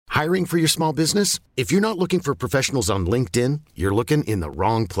Hiring for your small business? If you're not looking for professionals on LinkedIn, you're looking in the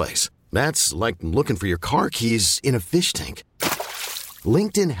wrong place. That's like looking for your car keys in a fish tank.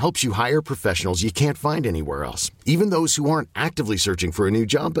 LinkedIn helps you hire professionals you can't find anywhere else, even those who aren't actively searching for a new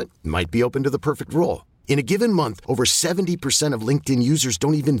job but might be open to the perfect role. In a given month, over 70% of LinkedIn users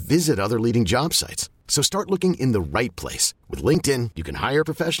don't even visit other leading job sites. So start looking in the right place. With LinkedIn, you can hire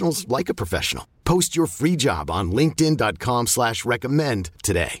professionals like a professional. Post your free job on linkedin.com/recommend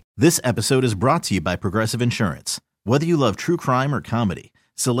today. This episode is brought to you by Progressive Insurance. Whether you love true crime or comedy,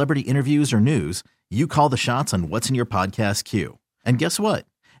 celebrity interviews or news, you call the shots on what's in your podcast queue. And guess what?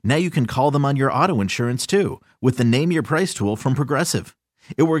 Now you can call them on your auto insurance too with the Name Your Price tool from Progressive.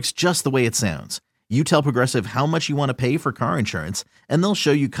 It works just the way it sounds. You tell Progressive how much you want to pay for car insurance, and they'll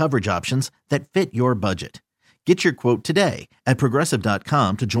show you coverage options that fit your budget. Get your quote today at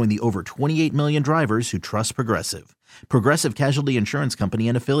Progressive.com to join the over 28 million drivers who trust Progressive. Progressive Casualty Insurance Company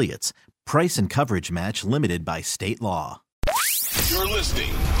and Affiliates. Price and coverage match limited by state law. You're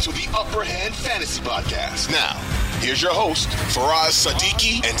listening to the Upper Hand Fantasy Podcast. Now, here's your host, Faraz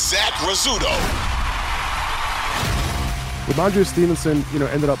Sadiki and Zach Rizzuto. Rhamondre Stevenson,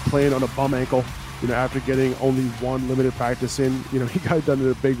 ended up playing on a bum ankle. After getting only one limited practice in, he got it done in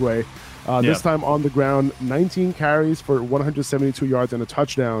a big way. This time on the ground, 19 carries for 172 yards and a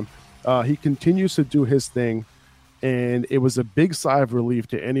touchdown. He continues to do his thing, and it was a big sigh of relief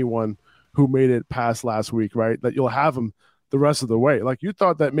to anyone who made it past last week, right? That you'll have him the rest of the way. Like, you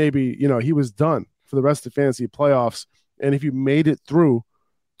thought that maybe, he was done for the rest of the fantasy playoffs, and if you made it through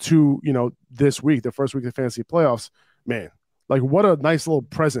to, this week, the first week of the fantasy playoffs, man, like, what a nice little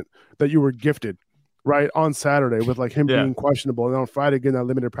present that you were gifted. Right on Saturday with him being questionable, and on Friday getting that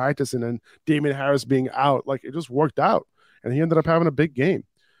limited practice, and then Damien Harris being out. Like, it just worked out, and he ended up having a big game.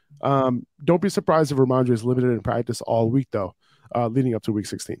 Don't be surprised if Rhamondre is limited in practice all week, though, leading up to week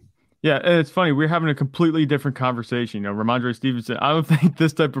 16. Yeah, and it's funny. We're having a completely different conversation. Rhamondre Stevenson, I don't think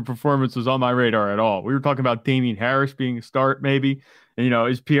this type of performance was on my radar at all. We were talking about Damien Harris being a start, maybe. And,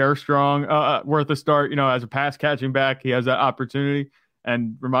 is Pierre Strong worth a start? As a pass catching back, he has that opportunity.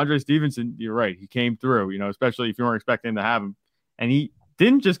 And Rhamondre Stevenson, you're right. He came through, especially if you weren't expecting to have him. And he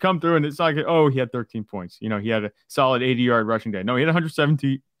didn't just come through and it's like, he had 13 points. He had a solid 80-yard rushing day. No, he had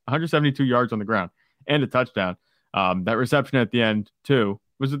 172 yards on the ground and a touchdown. That reception at the end, too.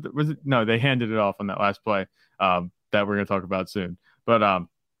 Was it? No, they handed it off on that last play that we're going to talk about soon. But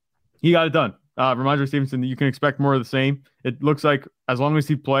he got it done. Rhamondre Stevenson, you can expect more of the same. It looks like as long as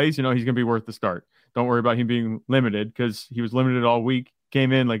he plays, he's going to be worth the start. Don't worry about him being limited because he was limited all week.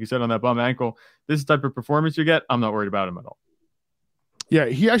 Came in, like you said, on that bum ankle. This is the type of performance you get. I'm not worried about him at all. Yeah,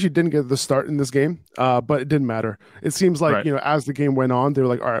 he actually didn't get the start in this game, but it didn't matter. It seems like, as the game went on, they were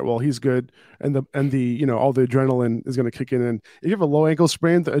like, all right, well, he's good. And the all the adrenaline is going to kick in. And if you have a low ankle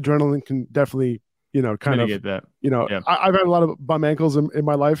sprain, the adrenaline can definitely, kind of get that. I've had a lot of bum ankles in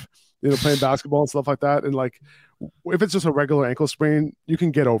my life, playing basketball and stuff like that. And if it's just a regular ankle sprain, you can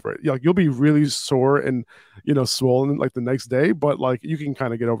get over it. You'll be really sore and, swollen the next day, but you can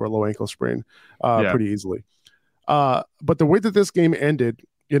kind of get over a low ankle sprain pretty easily. But the way that this game ended,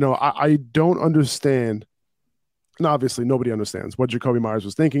 I don't understand. And obviously nobody understands what Jakobi Meyers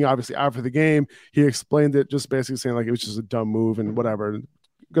was thinking. Obviously after the game, he explained it, just basically saying it was just a dumb move and whatever.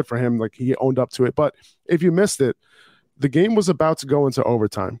 Good for him. He owned up to it. But if you missed it, the game was about to go into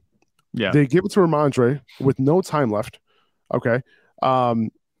overtime. Yeah. They give it to Rhamondre with no time left. Okay.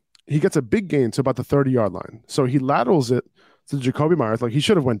 He gets a big gain to about the 30-yard line. So he laterals it to Jakobi Meyers. He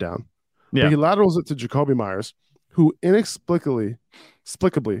should have went down. Yeah. But he laterals it to Jakobi Meyers, who inexplicably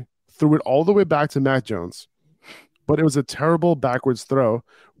threw it all the way back to Mac Jones. But it was a terrible backwards throw,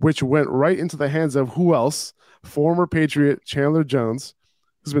 which went right into the hands of who else? Former Patriot Chandler Jones,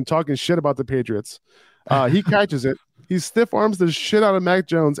 who's been talking shit about the Patriots. He catches it. He stiff arms the shit out of Mac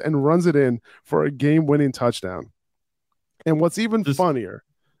Jones and runs it in for a game-winning touchdown. And what's even funnier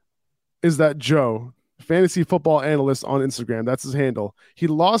is that Joe, fantasy football analyst on Instagram, that's his handle, he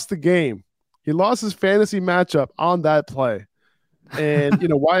lost the game. He lost his fantasy matchup on that play. And,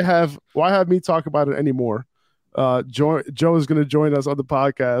 why have me talk about it anymore? Joe is going to join us on the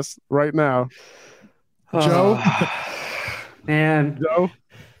podcast right now. Joe? Man. Joe?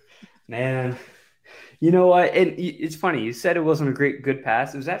 Man. You know what? And it's funny. You said it wasn't a good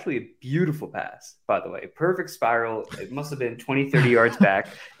pass. It was actually a beautiful pass, by the way. Perfect spiral. It must have been 20, 30 yards back.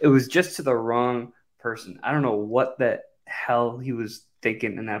 It was just to the wrong person. I don't know what the hell he was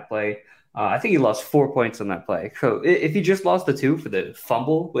thinking in that play. I think he lost 4 points on that play. So if he just lost the 2 for the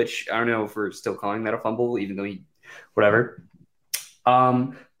fumble, which I don't know if we're still calling that a fumble, even though whatever.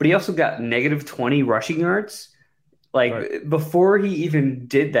 But he also got negative 20 rushing yards. Like before he even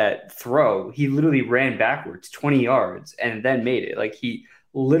did that throw, he literally ran backwards 20 yards and then made it. Like he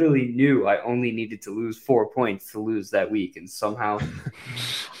literally knew I only needed to lose 4 points to lose that week. And somehow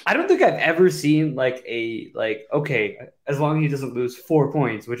I don't think I've ever seen okay, as long as he doesn't lose 4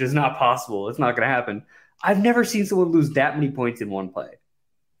 points, which is not possible. It's not going to happen. I've never seen someone lose that many points in one play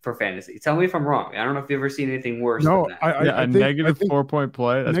for fantasy. Tell me if I'm wrong. I don't know if you've ever seen anything worse than that. I think, negative 4 point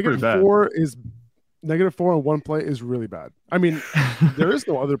play. That's pretty bad. -4 on one play is really bad. I mean, there is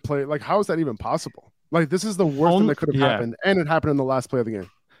no other play. Like, how is that even possible? Like, this is the worst thing that could have happened, and it happened in the last play of the game.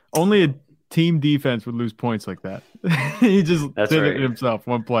 Only a team defense would lose points like that. He just did it himself,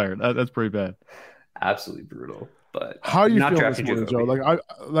 one player. That's pretty bad. Absolutely brutal. But how are you feeling this morning, Joe?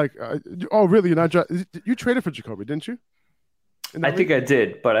 Oh, really? You're not you traded for Jacoby, didn't you? I think I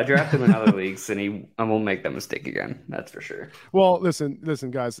did, but I drafted him in other leagues, and I won't make that mistake again. That's for sure. Well, listen,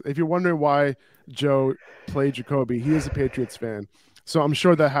 guys. If you're wondering why Joe played Jacoby, he is a Patriots fan, so I'm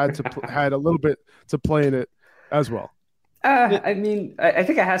sure that had a little bit to play in it as well. I mean, I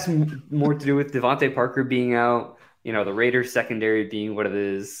think it has some more to do with Devontae Parker being out. You know, the Raiders secondary being what it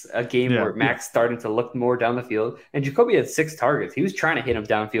is, a game where Mac's starting to look more down the field, and Jacoby had 6 targets. He was trying to hit him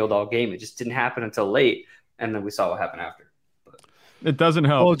downfield all game. It just didn't happen until late, and then we saw what happened after. It doesn't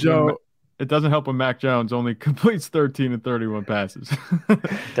help. Well, Joe, it doesn't help when Mac Jones only completes 13 and 31 passes.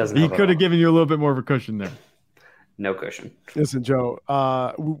 He could have given you a little bit more of a cushion there. No cushion. Listen, Joe,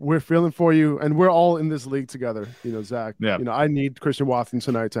 we're feeling for you, and we're all in this league together. You know, Zach. Yeah. You know, I need Christian Watson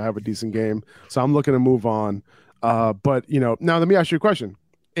tonight to have a decent game, so I'm looking to move on. But you know, now let me ask you a question: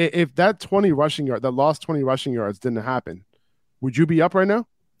 if that lost 20 rushing yards didn't happen, would you be up right now?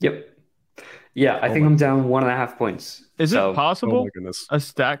 Yep. Yeah, I think I'm down 1.5 points. Is it possible? A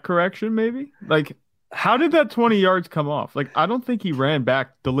stat correction, maybe? Like, how did that 20 yards come off? Like, I don't think he ran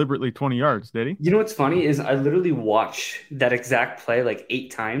back deliberately 20 yards, did he? You know what's funny is I literally watch that exact play like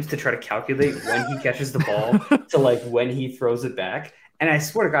 8 times to try to calculate when he catches the ball to like when he throws it back. And I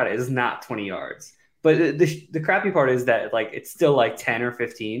swear to God, it is not 20 yards. But the crappy part is that like it's still like 10 or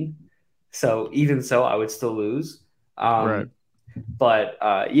 15. So even so, I would still lose. Right. But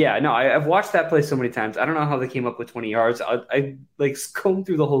I've watched that play so many times. I don't know how they came up with 20 yards. I like combed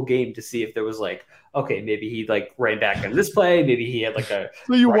through the whole game to see if there was like, okay, maybe he like ran back on this play. Maybe he had like a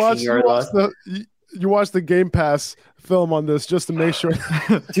so you watched the Game Pass film on this just to make sure.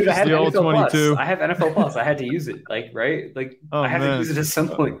 Dude, I had NFL Plus. I have NFL Plus. I had to use it. Like, right? Like I had to use it at some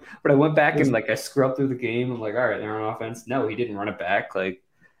point. But I went back and like I scrubbed through the game. I'm like, all right, they're on offense. No, he didn't run it back. Like.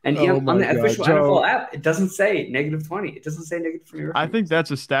 And on the official NFL app, it doesn't say -20. It doesn't say -20. I think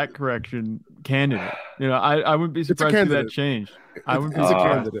that's a stat correction candidate. You know, I wouldn't be surprised if that changed. It's a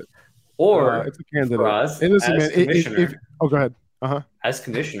candidate. Or it's a candidate. For us, and listen, as commissioner, go ahead. As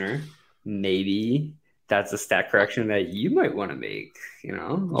commissioner, maybe that's a stat correction that you might want to make. You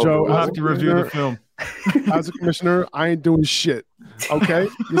know, Joe, we'll have to review the film. As a commissioner, I ain't doing shit. Okay,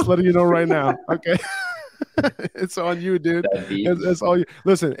 just letting you know right now. Okay. It's on you, dude. It's all you.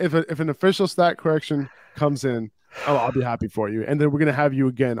 Listen, if an official stat correction comes in, I'll be happy for you. And then we're gonna have you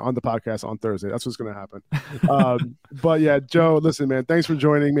again on the podcast on Thursday. That's what's gonna happen. But yeah, Joe, listen, man, thanks for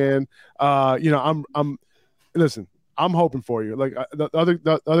joining, man. You know, I'm hoping for you. Like the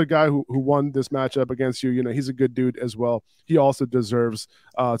other guy who won this matchup against you, you know, he's a good dude as well. He also deserves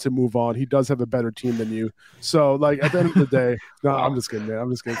to move on. He does have a better team than you. So like at the end of the day, no, I'm just kidding, man. I'm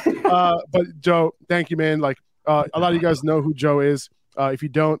just kidding. But Joe, thank you, man. Like a lot of you guys know who Joe is. If you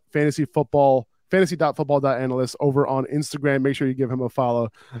don't, fantasy.football.analyst over on Instagram. Make sure you give him a follow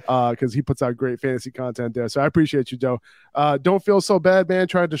because he puts out great fantasy content there. So I appreciate you, Joe. Don't feel so bad, man.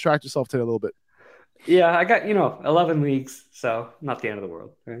 Try to distract yourself today a little bit. Yeah, I got 11 leagues, so not the end of the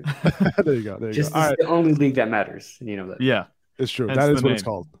world. Right? There you go. Just the only league that matters, and you know that. Yeah, it's true. That is what it's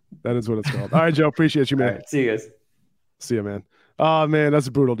called. That is what it's called. All right, Joe. Appreciate you, man. All right, see you guys. See you, man. Oh man, that's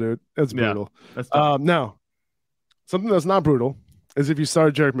brutal, dude. That's brutal. That's now, something that's not brutal is if you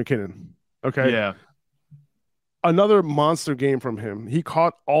start Jerick McKinnon. Okay. Yeah. Another monster game from him. He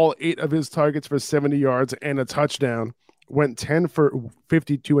caught all 8 of his targets for 70 yards and a touchdown. Went 10 for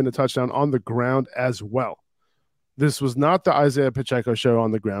 52 and a touchdown on the ground as well. This was not the Isaiah Pacheco show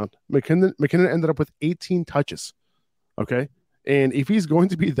on the ground. McKinnon ended up with 18 touches. Okay. And if he's going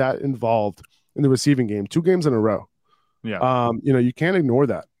to be that involved in the receiving game, 2 games in a row, you know, you can't ignore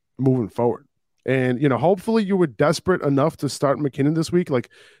that moving forward. And, you know, hopefully you were desperate enough to start McKinnon this week. Like,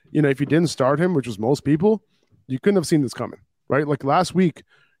 you know, if you didn't start him, which was most people, you couldn't have seen this coming, right? Like last week,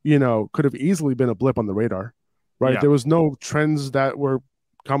 you know, could have easily been a blip on the radar. Right. Yeah. There was no trends that were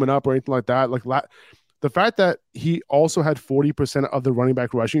coming up or anything like that. Like the fact that he also had 40% of the running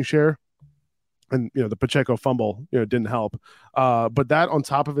back rushing share and the Pacheco fumble didn't help. But that on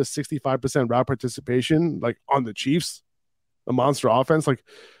top of his 65% route participation, like on the Chiefs, a monster offense. Like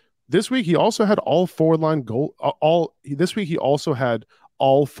this week, he also had all 4 line goal. This week he also had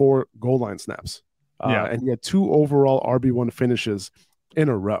all 4 goal line snaps. And he had 2 overall RB1 finishes in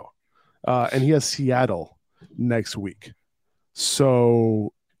a row. And he has Seattle next week,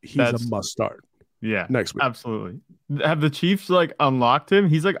 so he's a must start. Yeah, next week. Absolutely. Have the Chiefs like unlocked him?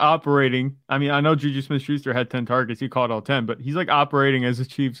 He's like operating. I mean, I know Juju Smith-Schuster had 10 targets. He caught all 10, but he's like operating as a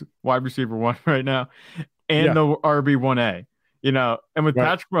Chiefs wide receiver 1 right now, and the RB1A. And with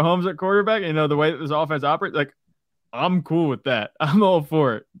Patrick Mahomes at quarterback, the way that this offense operates, like I'm cool with that. I'm all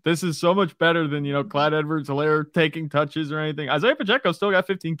for it. This is so much better than Clyde Edwards-Helaire taking touches or anything. Isaiah Pacheco still got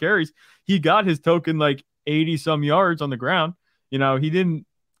 15 carries. He got his token like 80 some yards on the ground. He didn't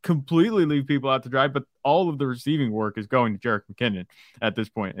completely leave people out to dry, but all of the receiving work is going to Jerick McKinnon at this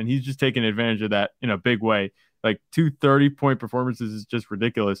point, and he's just taking advantage of that in a big way. Like 2 30-point performances is just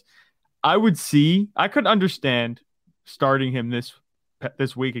ridiculous. I could understand starting him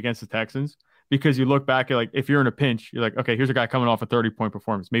this week against the Texans, because you look back at, like, if you're in a pinch, you're like, okay, here's a guy coming off a 30-point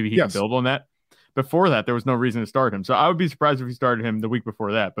performance. Maybe he can build on that. Before that, there was no reason to start him. So I would be surprised if he started him the week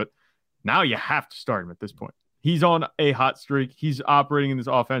before that. But now you have to start him at this point. He's on a hot streak. He's operating in this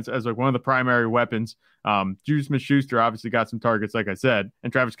offense as like one of the primary weapons. Juju Smith-Schuster obviously got some targets, like I said,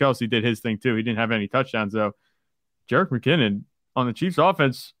 and Travis Kelce did his thing too. He didn't have any touchdowns though. Jerick McKinnon on the Chiefs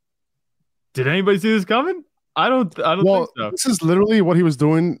offense. Did anybody see this coming? I don't think so. This is literally what he was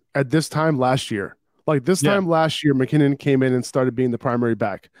doing at this time last year. Like this time last year, McKinnon came in and started being the primary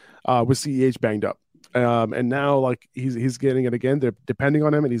back with CEH banged up. And now like he's getting it again. They're depending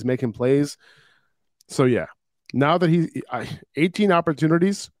on him and he's making plays. So yeah, now that he's 18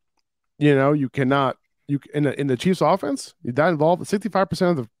 opportunities, you cannot in the Chiefs offense, that involved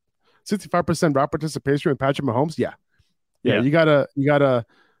 65% route participation with Patrick Mahomes. Yeah. You gotta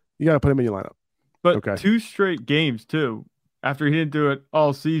put him in your lineup. But 2 straight games too, after he didn't do it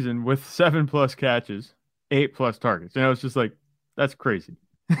all season with 7+ catches, 8+ targets. It's just like, that's crazy.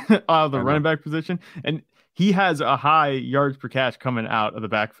 Out of the running back position. And he has a high yards per catch coming out of the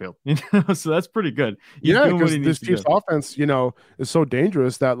backfield. So that's pretty good. Because this Chiefs offense, is so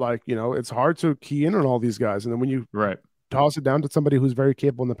dangerous that it's hard to key in on all these guys. And then when you toss it down to somebody who's very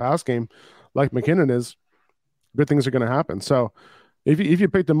capable in the pass game, like McKinnon is, good things are going to happen. So if you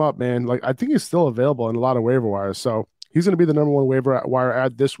picked him up, man, I think he's still available in a lot of waiver wires. So he's going to be the number 1 waiver wire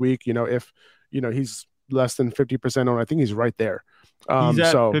ad this week. If he's less than 50% on, I think he's right there. He's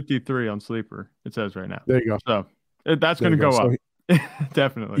at 53 on Sleeper, it says right now. There you go. So that's going to go up.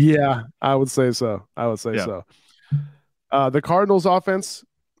 Definitely. Yeah, I would say so. So. The Cardinals offense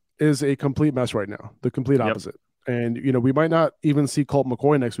is a complete mess right now. The complete opposite. And, we might not even see Colt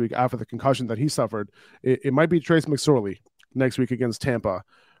McCoy next week after the concussion that he suffered. It might be Trace McSorley next week against Tampa,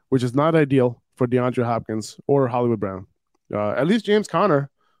 which is not ideal for DeAndre Hopkins or Hollywood Brown. At least James Conner,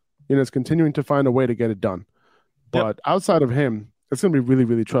 is continuing to find a way to get it done. But outside of him, it's going to be really,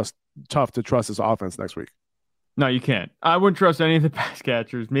 really tough to trust this offense next week. No, you can't. I wouldn't trust any of the pass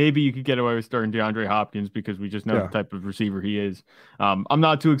catchers. Maybe you could get away with starting DeAndre Hopkins because we just know the type of receiver he is. I'm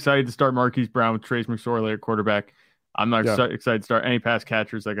not too excited to start Marquise Brown with Trace McSorley at quarterback. I'm not excited to start any pass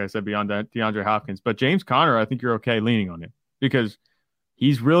catchers, like I said, beyond that, DeAndre Hopkins. But James Conner, I think you're okay leaning on him because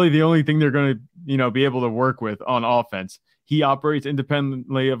he's really the only thing they're going to, be able to work with on offense. He operates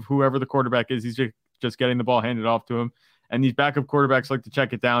independently of whoever the quarterback is. He's just getting the ball handed off to him. And these backup quarterbacks like to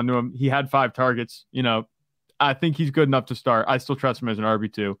check it down to him. He had 5 targets. I think he's good enough to start. I still trust him as an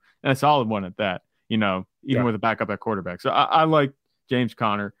RB2 and a solid one at that, even with a backup at quarterback. So I like James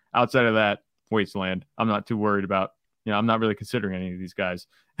Conner. Outside of that, wasteland. I'm not too worried about, I'm not really considering any of these guys.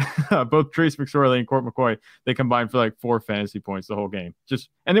 Both Trace McSorley and Colt McCoy, they combined for like 4 fantasy points the whole game.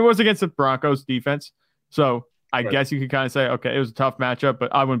 And it was against the Broncos defense. So I guess you could kind of say, okay, it was a tough matchup,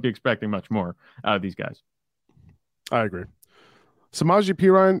 but I wouldn't be expecting much more out of these guys. I agree. Samaje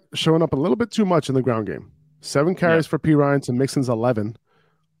Perine showing up a little bit too much in the ground game. 7 carries for Perine to Mixon's 11.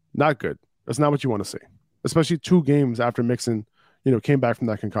 Not good. That's not what you want to see, especially 2 games after Mixon, came back from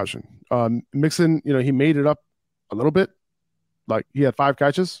that concussion. Mixon, he made it up a little bit. Like he had 5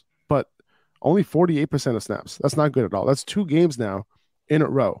 catches, but only 48% of snaps. That's not good at all. That's 2 games now in a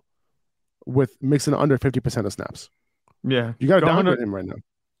row with Mixon under 50% of snaps. Yeah. You got to downgrade him right now.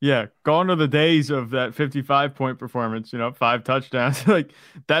 Yeah, gone are the days of that 55-point performance, 5 touchdowns. Like,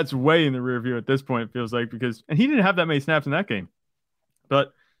 that's way in the rear view at this point, it feels like, and he didn't have that many snaps in that game.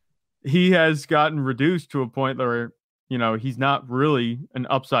 But he has gotten reduced to a point where, he's not really an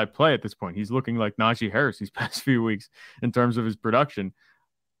upside play at this point. He's looking like Najee Harris these past few weeks in terms of his production.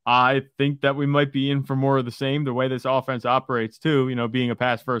 I think that we might be in for more of the same, the way this offense operates too, being a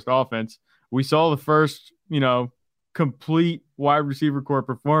pass first offense. We saw the first, complete wide receiver core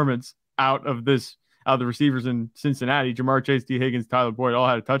performance out of the receivers in Cincinnati. Jamar Chase, T. Higgins, Tyler Boyd all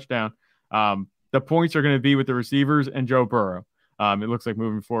had a touchdown. The points are going to be with the receivers and Joe Burrow. It looks like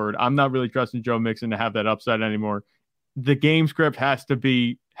moving forward. I'm not really trusting Joe Mixon to have that upside anymore. The game script has to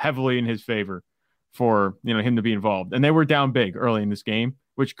be heavily in his favor for him to be involved. And they were down big early in this game,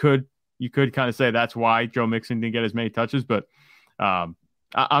 which you could kind of say that's why Joe Mixon didn't get as many touches. But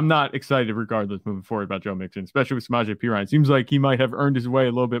I'm not excited regardless moving forward about Joe Mixon, especially with Samaje Perine. Seems like he might have earned his way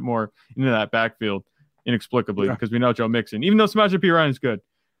a little bit more into that backfield inexplicably because we know Joe Mixon, even though Samaje Perine is good,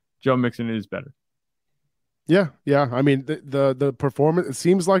 Joe Mixon is better. Yeah. I mean, the performance, it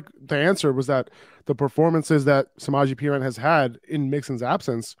seems like the answer was that the performances that Samaje Perine has had in Mixon's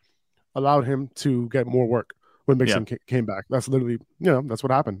absence allowed him to get more work when Mixon came back. That's literally, that's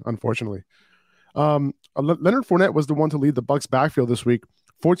what happened, unfortunately. Leonard Fournette was the one to lead the Bucs backfield this week.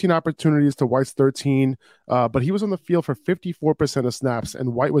 14 opportunities to White's 13, but he was on the field for 54% of snaps,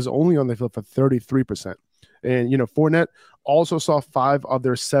 and White was only on the field for 33%. And, Fournette also saw 5 of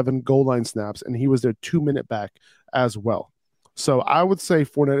their 7 goal line snaps, and he was their 2-minute back as well. So I would say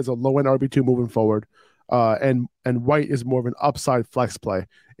Fournette is a low-end RB2 moving forward, and White is more of an upside flex play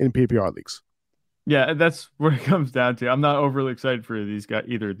in PPR leagues. Yeah, that's what it comes down to. I'm not overly excited for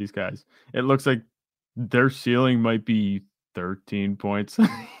either of these guys. It looks like their ceiling might be 13 points.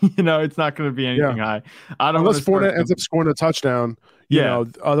 It's not going to be anything high. I don't Unless Fournette ends up scoring a touchdown.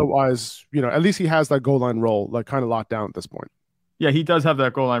 Otherwise, at least he has that goal line role kind of locked down at this point. Yeah, he does have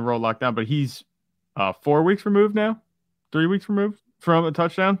that goal line role locked down, but he's 4 weeks removed now, 3 weeks removed from a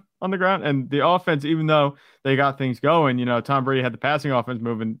touchdown on the ground. And the offense, even though they got things going, Tom Brady had the passing offense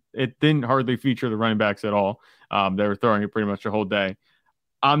moving. It didn't hardly feature the running backs at all. They were throwing it pretty much the whole day.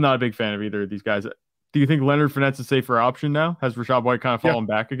 I'm not a big fan of either of these guys. Do you think Leonard Fournette's a safer option now? Has Rachaad White kind of fallen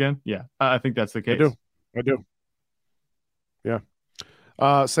back again? Yeah, I think that's the case. I do. Yeah.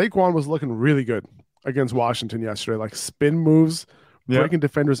 Saquon was looking really good against Washington yesterday, like spin moves, breaking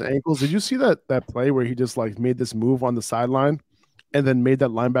defenders' ankles. Did you see that play where he just made this move on the sideline and then made that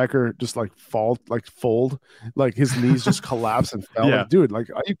linebacker just fold, like his knees just collapsed and fell? Yeah. Dude, are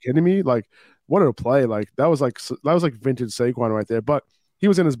you kidding me? What a play. That was vintage Saquon right there. But he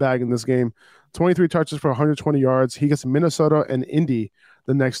was in his bag in this game. 23 touches for 120 yards. He gets Minnesota and Indy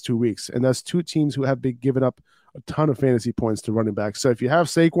the next 2 weeks. And that's 2 teams who have been giving up a ton of fantasy points to running backs. So if you have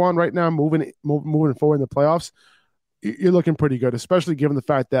Saquon right now moving forward in the playoffs, you're looking pretty good, especially given the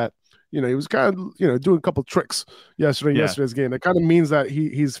fact that, he was kind of, doing a couple tricks yesterday in yesterday's game. That kind of means that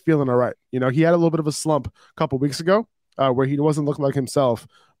he's feeling all right. He had a little bit of a slump a couple weeks ago where he wasn't looking like himself.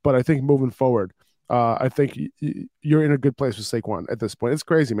 But I think moving forward, I think you're in a good place with Saquon at this point. It's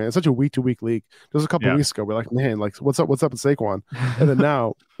crazy, man. It's such a week-to-week league. Just a couple of weeks ago, we're like, man, what's up with Saquon? And then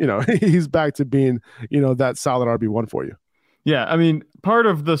now, he's back to being, that solid RB1 for you. Yeah, I mean, part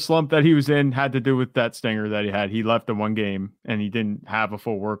of the slump that he was in had to do with that stinger that he had. He left the one game, and he didn't have a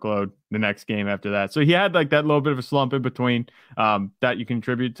full workload the next game after that. So he had that little bit of a slump in between that you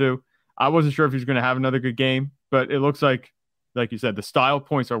contribute to. I wasn't sure if he was going to have another good game, but it looks like you said, the style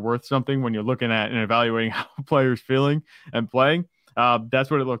points are worth something when you're looking at and evaluating how a player's feeling and playing.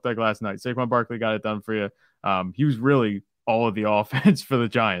 That's what it looked like last night. Saquon Barkley got it done for you. He was really all of the offense for the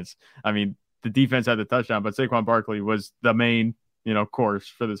Giants. I mean, the defense had the touchdown, but Saquon Barkley was the main, course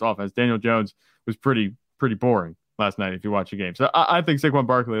for this offense. Daniel Jones was pretty boring last night if you watch the game. So I think Saquon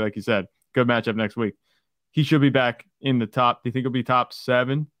Barkley, like you said, good matchup next week. He should be back in the top. Do you think he'll be top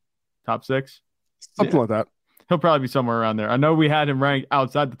 7, top 6? Something like that. He'll probably be somewhere around there. I know we had him ranked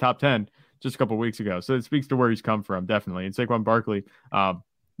outside the top 10 just a couple of weeks ago. So it speaks to where he's come from, definitely. And Saquon Barkley,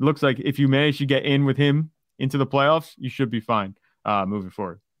 looks like if you manage to get in with him into the playoffs, you should be fine moving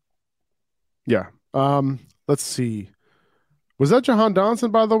forward. Yeah. Let's see. Was that Jahan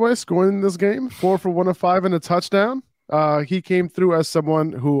Dotson, by the way, scoring in this game? 4 for 105 and a touchdown. He came through as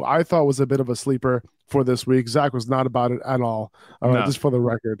someone who I thought was a bit of a sleeper for this week. Zach was not about it at all, just for the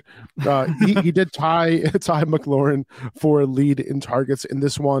record. He did tie McLaurin for a lead in targets in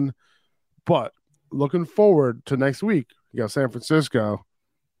this one. But looking forward to next week, you got San Francisco.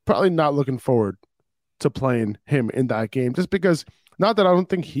 Probably not looking forward to playing him in that game, just because, not that I don't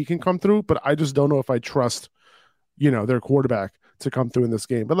think he can come through, but I just don't know if I trust, their quarterback to come through in this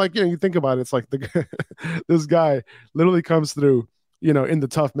game. But you think about it, it's like this guy literally comes through, in the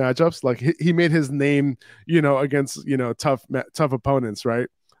tough matchups. Like he made his name, against, tough opponents. Right.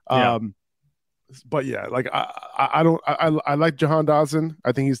 Yeah. But yeah, I like Jahan Dotson.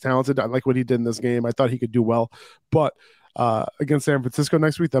 I think he's talented. I like what he did in this game. I thought he could do well, but against San Francisco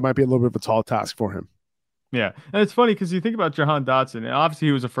next week, that might be a little bit of a tall task for him. Yeah, and it's funny because you think about Jahan Dotson, and obviously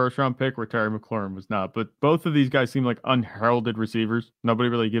he was a first-round pick where Terry McLaurin was not, but both of these guys seem like unheralded receivers. Nobody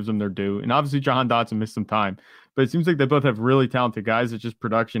really gives them their due, and obviously Jahan Dotson missed some time, but it seems like they both have really talented guys. It's just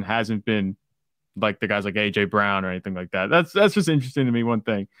production hasn't been like the guys like A.J. Brown or anything like that. That's just interesting to me, one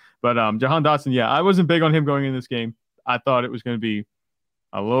thing. But Jahan Dotson, yeah, I wasn't big on him going in this game. I thought it was going to be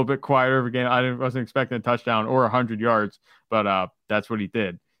a little bit quieter of a game. I wasn't expecting a touchdown or 100 yards, but that's what he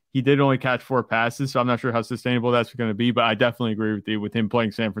did. He did only catch 4 passes, so I'm not sure how sustainable that's going to be, but I definitely agree with you with him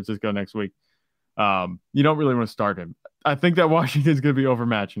playing San Francisco next week. You don't really want to start him. I think that Washington's going to be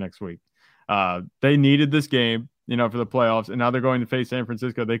overmatched next week. They needed this game, for the playoffs, and now they're going to face San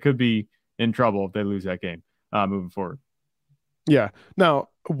Francisco. They could be in trouble if they lose that game moving forward. Yeah. Now,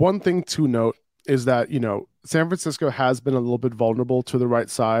 one thing to note is that, San Francisco has been a little bit vulnerable to the right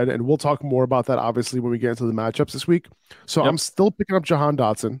side, and we'll talk more about that, obviously, when we get into the matchups this week. So I'm still picking up Jahan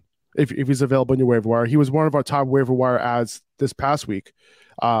Dotson if he's available in your waiver wire. He was one of our top waiver wire ads this past week.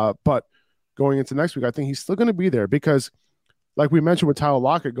 But going into next week, I think he's still going to be there because, like we mentioned with Tyler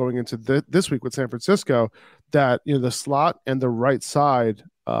Lockett going into this week with San Francisco, that, the slot and the right side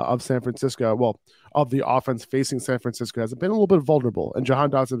of San Francisco, of the offense facing San Francisco, has been a little bit vulnerable, and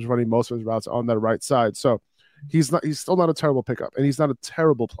Jahan Dotson is running most of his routes on that right side. So he's still not a terrible pickup, and he's not a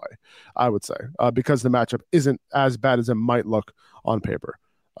terrible play, I would say, because the matchup isn't as bad as it might look on paper.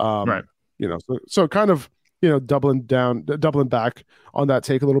 Right. So kind of, doubling back on that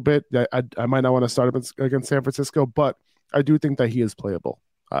take a little bit. I might not want to start him against San Francisco, but I do think that he is playable,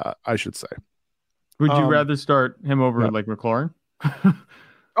 I should say. Would you rather start him over like McLaurin?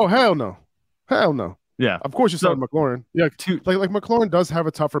 Oh, hell no. Hell no. Yeah. Of course you start McLaurin. Yeah. Like McLaurin does have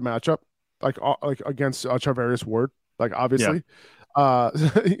a tougher matchup, like against Charvarius Ward, like obviously. Yeah.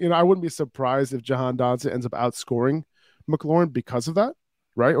 I wouldn't be surprised if Jahan Dotson ends up outscoring McLaurin because of that,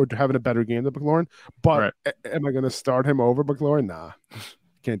 right? Or having a better game than McLaurin. But am I going to start him over McLaurin? Nah.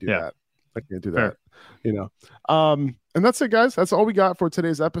 Can't do that. I can't do that. And that's it, guys. That's all we got for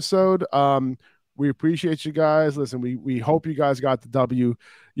today's episode. We appreciate you guys. Listen, we hope you guys got the W.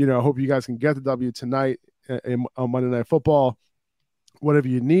 Hope you guys can get the W tonight on Monday Night Football. Whatever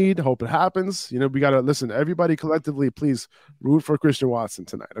you need, hope it happens. We got to listen. Everybody collectively, please root for Christian Watson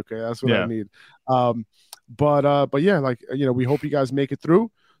tonight. Okay, that's what I need. But yeah, we hope you guys make it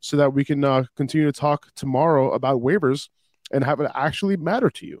through so that we can continue to talk tomorrow about waivers and have it actually matter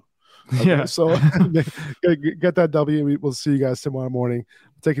to you. Okay, yeah. So get that W. We'll see you guys tomorrow morning.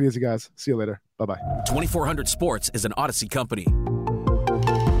 Take it easy, guys. See you later. Bye-bye. 2400 Sports is an Odyssey company.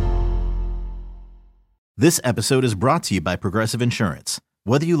 This episode is brought to you by Progressive Insurance.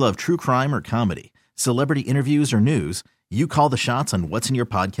 Whether you love true crime or comedy, celebrity interviews or news, you call the shots on what's in your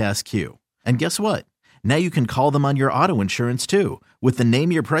podcast queue. And guess what? Now you can call them on your auto insurance too with the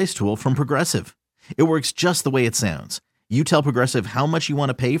Name Your Price tool from Progressive. It works just the way it sounds. You tell Progressive how much you want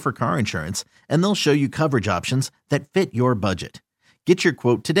to pay for car insurance, and they'll show you coverage options that fit your budget. Get your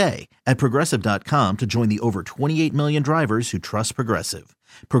quote today at Progressive.com to join the over 28 million drivers who trust Progressive.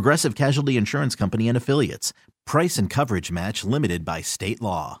 Progressive Casualty Insurance Company and Affiliates. Price and coverage match limited by state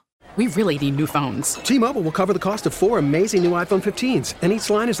law. We really need new phones. T-Mobile will cover the cost of 4 amazing new iPhone 15s, and each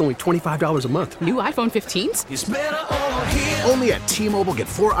line is only $25 a month. New iPhone 15s? It's better over here. Only at T-Mobile, get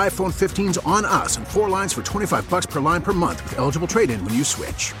 4 iPhone 15s on us and 4 lines for $25 per line per month with eligible trade-in when you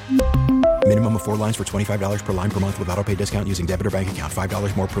switch. Minimum of 4 lines for $25 per line per month with autopay discount using debit or bank account.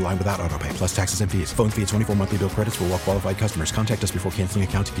 $5 more per line without autopay, plus taxes and fees. Phone fee at 24 monthly bill credits for well-qualified customers. Contact us before canceling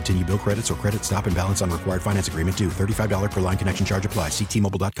account to continue bill credits or credit stop and balance on required finance agreement due. $35 per line connection charge applies. See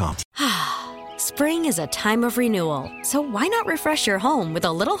T-Mobile.com. Spring is a time of renewal, so why not refresh your home with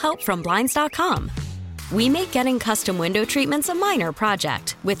a little help from Blinds.com? We make getting custom window treatments a minor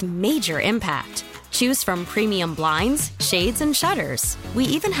project with major impact. Choose from premium blinds, shades, and shutters. We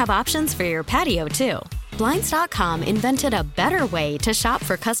even have options for your patio, too. Blinds.com invented a better way to shop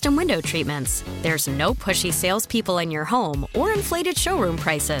for custom window treatments. There's no pushy salespeople in your home or inflated showroom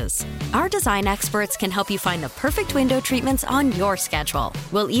prices. Our design experts can help you find the perfect window treatments on your schedule.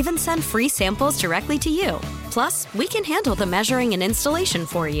 We'll even send free samples directly to you. Plus, we can handle the measuring and installation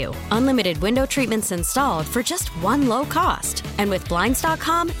for you. Unlimited window treatments installed for just one low cost. And with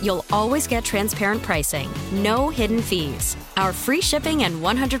Blinds.com, you'll always get transparent pricing. No hidden fees. Our free shipping and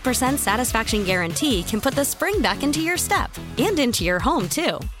 100% satisfaction guarantee can put the spring back into your step and into your home,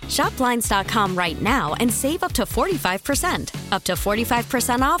 too. Shop Blinds.com right now and save up to 45%. Up to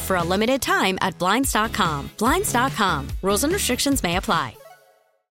 45% off for a limited time at Blinds.com. Blinds.com. Rules and restrictions may apply.